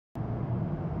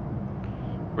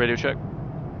Radio check.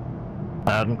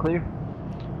 Loud and clear.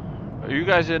 Are you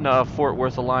guys in Fort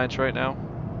Worth Alliance right now?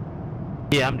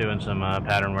 Yeah, I'm doing some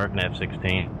pattern work in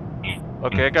F-16.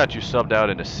 Okay, I got you subbed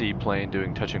out in a seaplane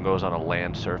doing touch and goes on a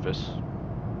land surface.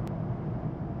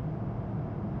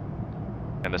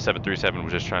 And the 737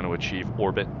 was just trying to achieve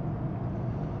orbit.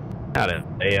 Not an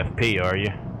AFP, are you?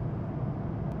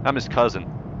 I'm his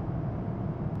cousin.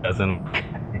 Cousin.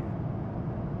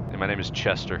 And my name is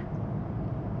Chester.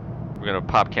 We're gonna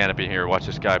pop canopy here, watch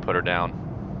this guy put her down.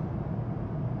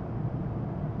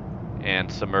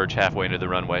 And submerge halfway into the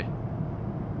runway.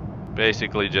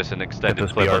 Basically just an extended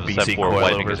clip of the 7-4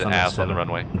 wiping his ass on the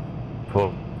runway.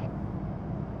 Cool.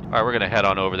 Alright, we're gonna head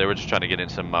on over there. We're just trying to get in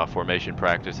some formation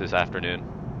practice this afternoon.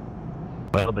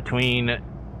 Well, between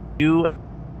you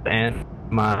and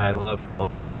my love,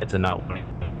 it's a not winning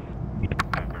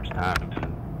first time,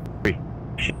 and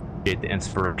appreciate the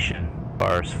inspiration as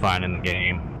far as finding the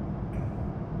game.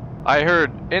 I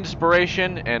heard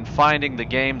inspiration and finding the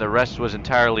game. The rest was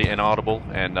entirely inaudible,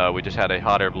 and we just had a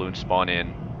hot air balloon spawn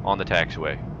in on the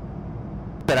taxiway.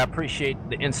 But I appreciate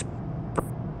the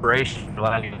inspiration for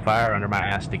lighting a fire under my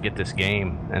ass to get this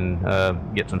game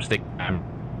and get some stick time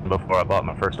before I bought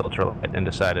my first ultralight and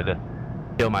decided to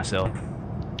kill myself.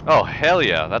 Oh, hell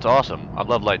yeah, that's awesome. I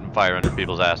love lighting fire under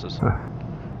people's asses.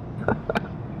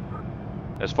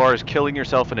 As far as killing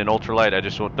yourself in an ultralight, I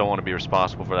just don't want to be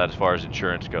responsible for that as far as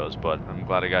insurance goes, but I'm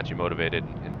glad I got you motivated.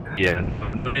 Yeah,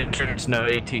 no insurance, no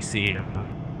ATC,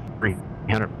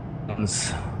 300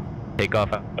 pounds, take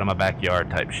off out of my backyard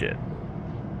type shit.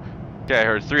 Okay, I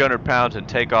heard 300 pounds and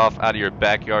take off out of your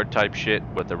backyard type shit,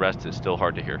 but the rest is still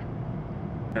hard to hear.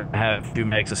 I have 2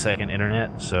 megs a second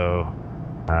internet, so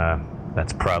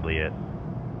that's probably it.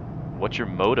 What's your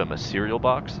modem, a cereal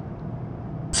box?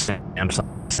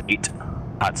 Samsung 8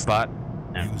 hotspot,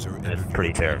 and it's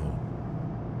pretty terrible.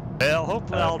 Well,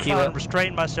 hopefully I'll try and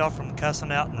restrain myself from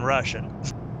cussing out in Russian.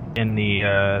 In the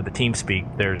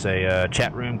TeamSpeak, there's a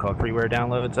chat room called Freeware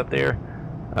Downloads up there.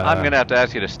 I'm going to have to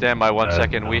ask you to stand by 1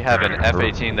 second. We have an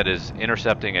F-18 that is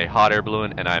intercepting a hot air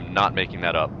balloon, and I'm not making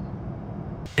that up.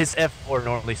 His F4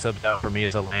 normally subs out for me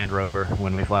as a Land Rover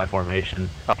when we fly formation.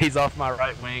 He's off my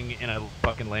right wing in a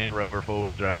fucking Land Rover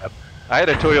full drive. I had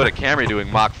a Toyota Camry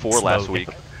doing Mach 4 last week.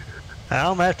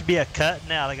 I'm gonna have to be a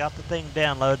cutting out. I got the thing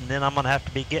downloaded, and then I'm gonna have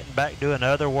to be getting back doing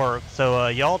other work. So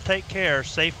y'all take care.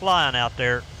 Safe flying out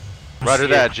there. Roger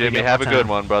that, Jimmy. Have a good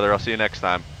one, brother. I'll see you next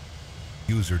time.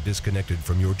 User disconnected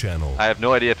from your channel. I have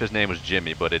no idea if his name was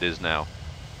Jimmy, but it is now.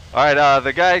 Alright,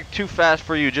 the guy too fast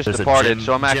for you just departed,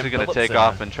 so I'm actually going to take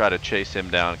off and try to chase him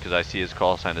down, because I see his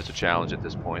call sign as a challenge at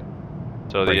this point.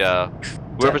 So the,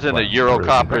 whoever's in the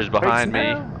Eurocopters behind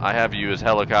me, I have you as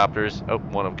helicopters. Oh,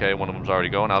 one of them's already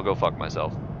going. I'll go fuck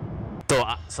myself.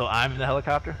 So I'm in the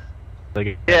helicopter?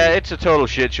 Yeah, it's a total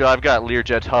shit show. I've got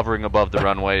Learjets hovering above the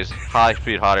runways,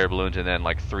 high-speed hot air balloons, and then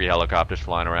like 3 helicopters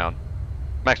flying around.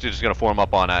 I'm actually just going to form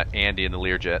up on Andy in the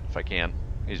Learjet, if I can.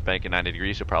 He's banking 90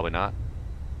 degrees, so probably not.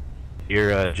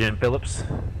 You're Jim Phillips?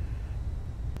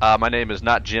 My name is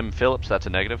not Jim Phillips, that's a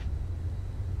negative.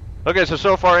 Okay,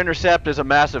 so far intercept is a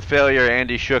massive failure.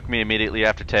 Andy shook me immediately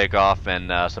after takeoff,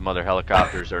 and some other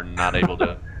helicopters are not able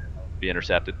to be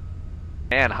intercepted.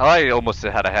 And I almost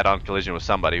had a head-on collision with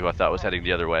somebody who I thought was heading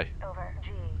the other way.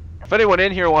 If anyone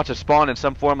in here wants to spawn in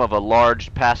some form of a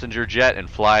large passenger jet and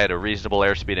fly at a reasonable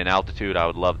airspeed and altitude, I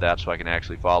would love that so I can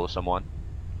actually follow someone.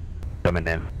 Coming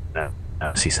in,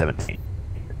 C-17.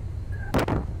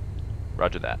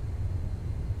 Roger that.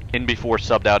 In before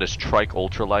subbed out is Trike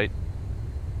Ultralight.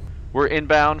 We're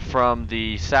inbound from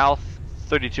the south,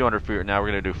 3,200 feet. Now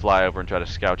we're going to do flyover and try to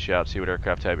scout you out, see what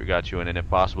aircraft type we got you in, and if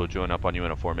possible, join up on you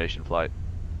in a formation flight.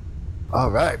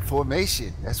 Alright,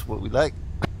 formation. That's what we like.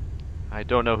 I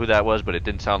don't know who that was, but it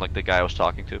didn't sound like the guy I was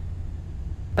talking to.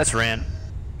 That's Ren.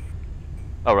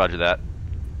 Oh, roger that.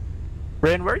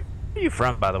 Ren, where are you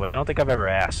from, by the way? I don't think I've ever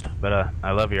asked, but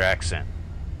I love your accent.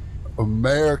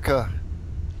 America.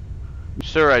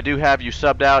 Sir, I do have you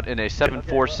subbed out in a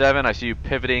 747. I see you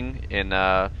pivoting in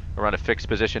around a fixed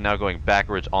position now, going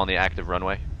backwards on the active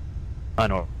runway.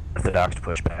 Unorthodox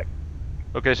pushback.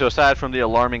 Okay, so aside from the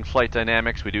alarming flight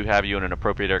dynamics, we do have you in an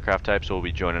appropriate aircraft type, so we'll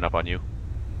be joining up on you.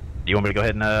 You want me to go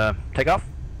ahead and take off?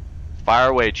 Fire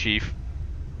away, Chief.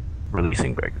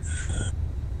 Releasing brakes.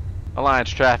 Alliance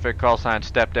traffic, call sign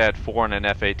Stepdad 4 and an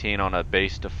F-18 on a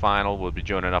base to final. We'll be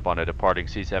joining up on a departing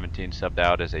C-17 subbed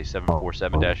out as a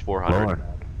 747-400. Alright,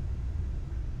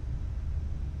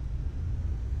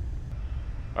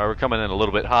 we're coming in a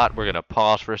little bit hot. We're going to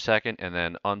pause for a second and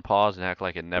then unpause and act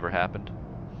like it never happened.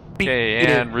 Okay,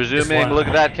 and resuming. Look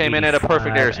at that, came in at a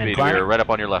perfect airspeed. We were right up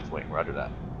on your left wing. Roger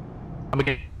that. I'm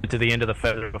gonna get to the end of the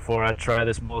feather before I try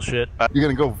this bullshit. You're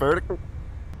gonna go vertical?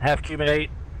 Half cumulate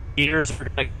gears are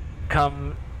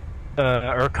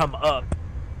gonna come up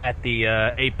at the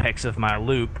apex of my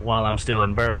loop while I'm still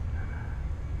in bird.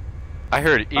 I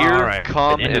heard ear, Right.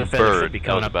 come, The end of and the feather bird. should be That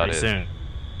coming was up about pretty it. soon.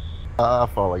 I'll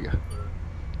follow you.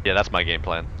 Yeah, that's my game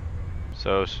plan.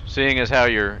 So, seeing as how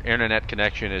your internet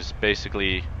connection is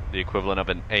basically the equivalent of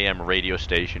an AM radio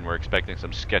station, we're expecting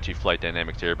some sketchy flight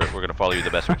dynamics here, but we're going to follow you the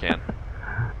best we can.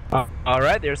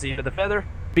 Alright, there's the end of the feather.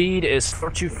 Speed is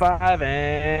 425,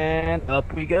 and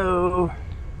up we go.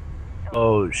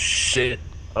 Oh shit.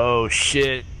 Oh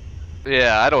shit.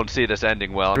 Yeah, I don't see this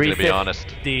ending well, I'm going to be honest.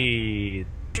 350,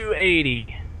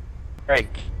 280. Alright,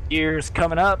 gears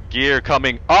coming up. Gear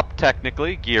coming up,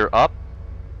 technically. Gear up.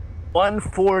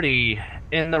 140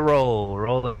 in the roll.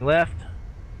 Rolling left.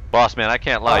 Boss man, I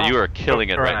can't lie, you are killing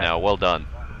it right Alright. now. Well done.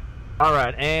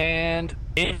 Alright, and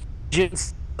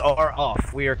engines are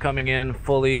off. We are coming in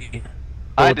fully.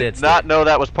 I did not know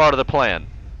that was part of the plan.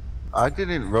 I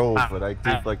didn't roll, but I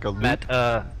did like a loop.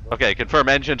 Okay, confirm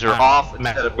engines are off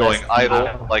Matt, instead of going listen,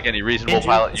 idle like any reasonable engines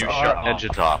pilot. You are shut off.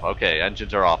 engines off. Okay,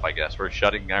 engines are off, I guess. We're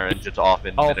shutting our engines off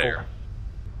in Awful. midair.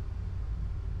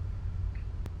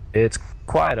 It's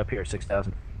quiet up here,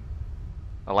 6,000.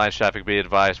 Alliance traffic, be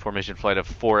advised, formation flight of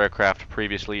 4 aircraft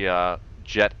previously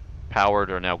jet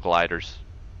powered are now gliders.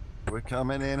 We're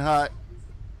coming in hot.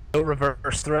 No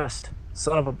reverse thrust.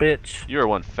 Son of a bitch. You are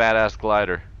one fat ass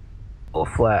glider. Full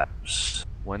flaps.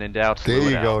 When in doubt, There slow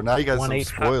it you go. out. Now you got some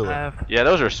spoiler. 185. Yeah,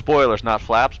 those are spoilers, not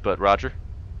flaps, but Roger.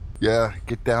 Yeah,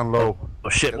 get down low. Oh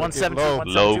shit, Gotta get 172.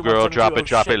 low. Low girl, drop it,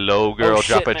 drop it, low girl,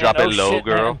 drop it, drop it, low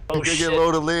girl. Oh You gotta shit. get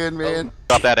low to land, man.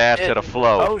 Drop that ass to the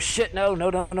flow. Oh shit, no.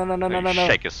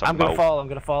 Shake it some I'm gonna more. fall. I'm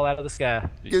gonna fall out of the sky.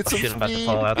 Get Oh some shit, I'm about to speed.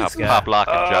 fall out of the sky. Pop lock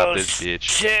and drop Oh, this bitch.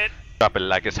 Shit. Drop it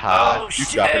like it's hot. Oh, You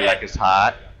drop it shit. like it's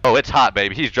hot. Oh, it's hot,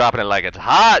 baby. He's dropping it like it's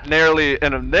hot. Narrowly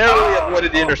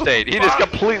avoided the interstate. He just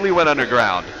completely went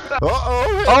underground.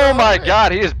 Uh-oh. Oh my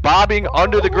god, he is bobbing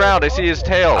under the ground. I see his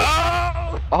tail.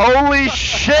 Holy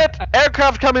shit!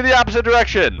 Aircraft coming the opposite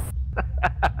direction.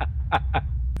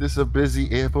 This is a busy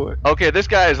airport. Okay, this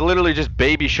guy is literally just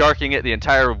baby sharking it the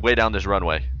entire way down this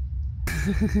runway.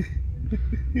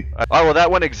 Oh, well, that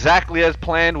went exactly as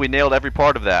planned. We nailed every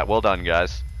part of that. Well done,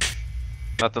 guys.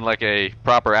 Nothing like a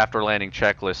proper after landing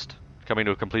checklist. Coming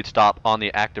to a complete stop on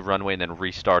the active runway and then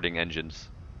restarting engines.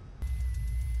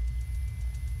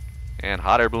 And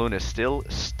hot air balloon is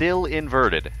still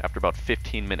inverted after about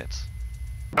 15 minutes.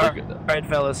 We're good, though. Alright,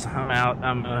 fellas, I'm out.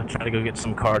 I'm gonna try to go get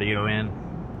some cardio in.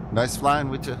 Nice flying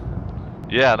with you.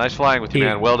 Yeah, nice flying with you,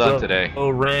 man. Well done today. Oh,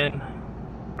 Ren.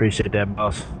 Appreciate that,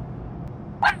 boss.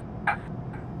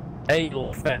 Hey, you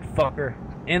little fat fucker.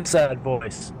 Inside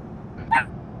voice.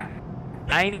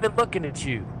 I ain't even looking at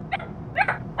you.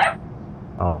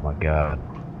 Oh my god.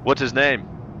 What's his name?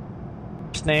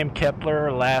 First name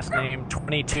Kepler, last name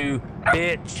 22,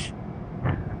 bitch.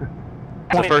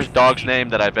 It's the first dog's name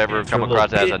that I've ever It's come a little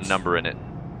across that has a bitch. number in it.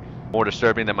 More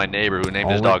disturbing than my neighbor who named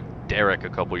his Only- dog Derek a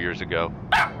couple years ago.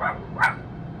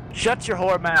 Shut your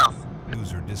whore mouth.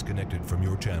 User disconnected from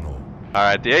your channel.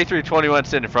 Alright, the A321's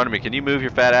sitting in front of me. Can you move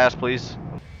your fat ass, please?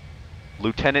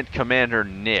 Lieutenant Commander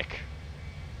Nick.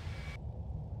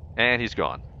 And he's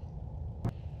gone.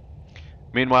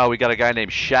 Meanwhile, we got a guy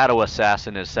named Shadow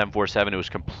Assassin in a 747 who was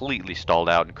completely stalled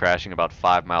out and crashing about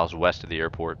 5 miles west of the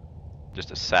airport.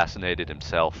 Just assassinated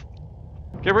himself.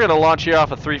 Okay, we're going to launch here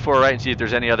off a 3-4 right and see if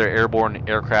there's any other airborne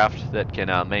aircraft that can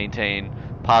maintain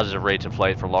positive rates of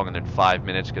flight for longer than 5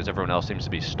 minutes because everyone else seems to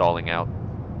be stalling out.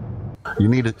 You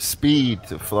need a speed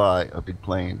to fly a big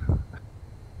plane.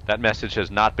 That message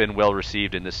has not been well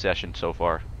received in this session so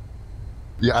far.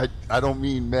 Yeah, I don't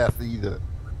mean meth either.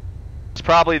 It's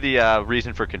probably the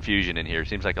reason for confusion in here.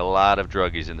 Seems like a lot of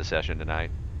druggies in the session tonight.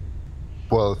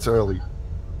 Well, it's early.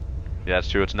 Yeah, that's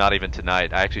true. It's not even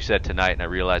tonight. I actually said tonight, and I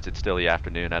realized it's still the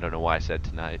afternoon. I don't know why I said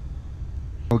tonight.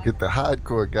 We'll get the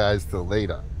hardcore guys till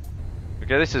later.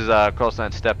 Okay, this is call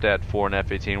sign stepped at 4 and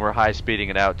F-18. We're high speeding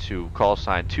it out to call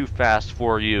sign too fast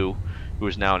for you, who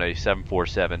is now in a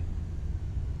 747.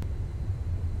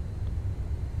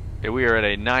 Okay, we are at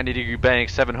a 90-degree bank,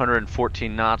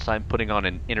 714 knots. I'm putting on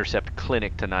an intercept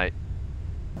clinic tonight.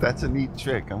 That's a neat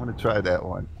trick. I'm gonna try that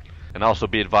one. And also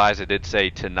be advised, it did say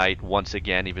tonight once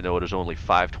again, even though it is only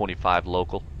 5:25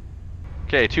 local.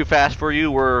 Okay, too fast for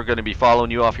you. We're going to be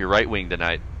following you off your right wing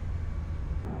tonight.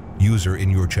 User in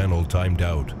your channel timed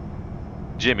out.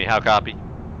 Jimmy, how copy?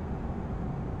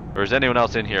 Or is anyone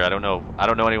else in here? I don't know. I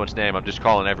don't know anyone's name. I'm just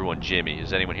calling everyone Jimmy.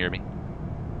 Does anyone hear me?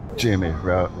 Jimmy,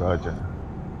 Roger.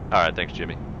 All right, thanks,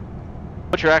 Jimmy.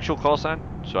 What's your actual call sign,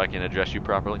 so I can address you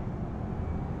properly?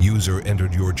 User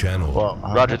entered your channel. Well,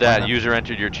 Roger that. User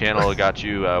entered your channel. Got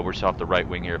you. We're off the right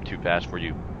wing here of 2 pass for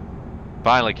you.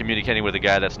 Finally communicating with a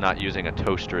guy that's not using a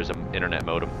toaster as an internet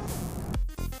modem.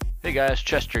 Hey guys,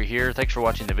 Chester here. Thanks for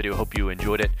watching the video. Hope you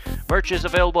enjoyed it. Merch is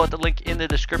available at the link in the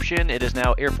description. It is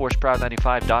now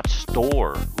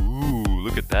airforceproud95.store. Ooh,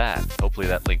 look at that. Hopefully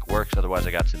that link works. Otherwise,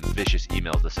 I got some vicious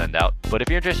emails to send out. But if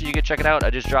you're interested, you can check it out.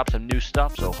 I just dropped some new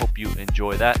stuff, so hope you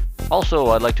enjoy that. Also,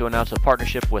 I'd like to announce a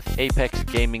partnership with Apex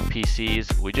Gaming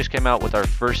PCs. We just came out with our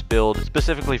first build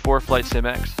specifically for Flight Sim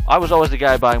X. I was always the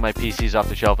guy buying my PCs off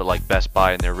the shelf at like Best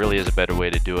Buy, and there really is a better way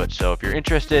to do it. So if you're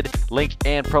interested, link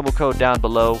and promo code down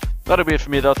below. That'll be it for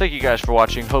me though. Thank you guys for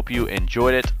watching. Hope you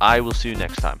enjoyed it. I will see you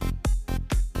next time.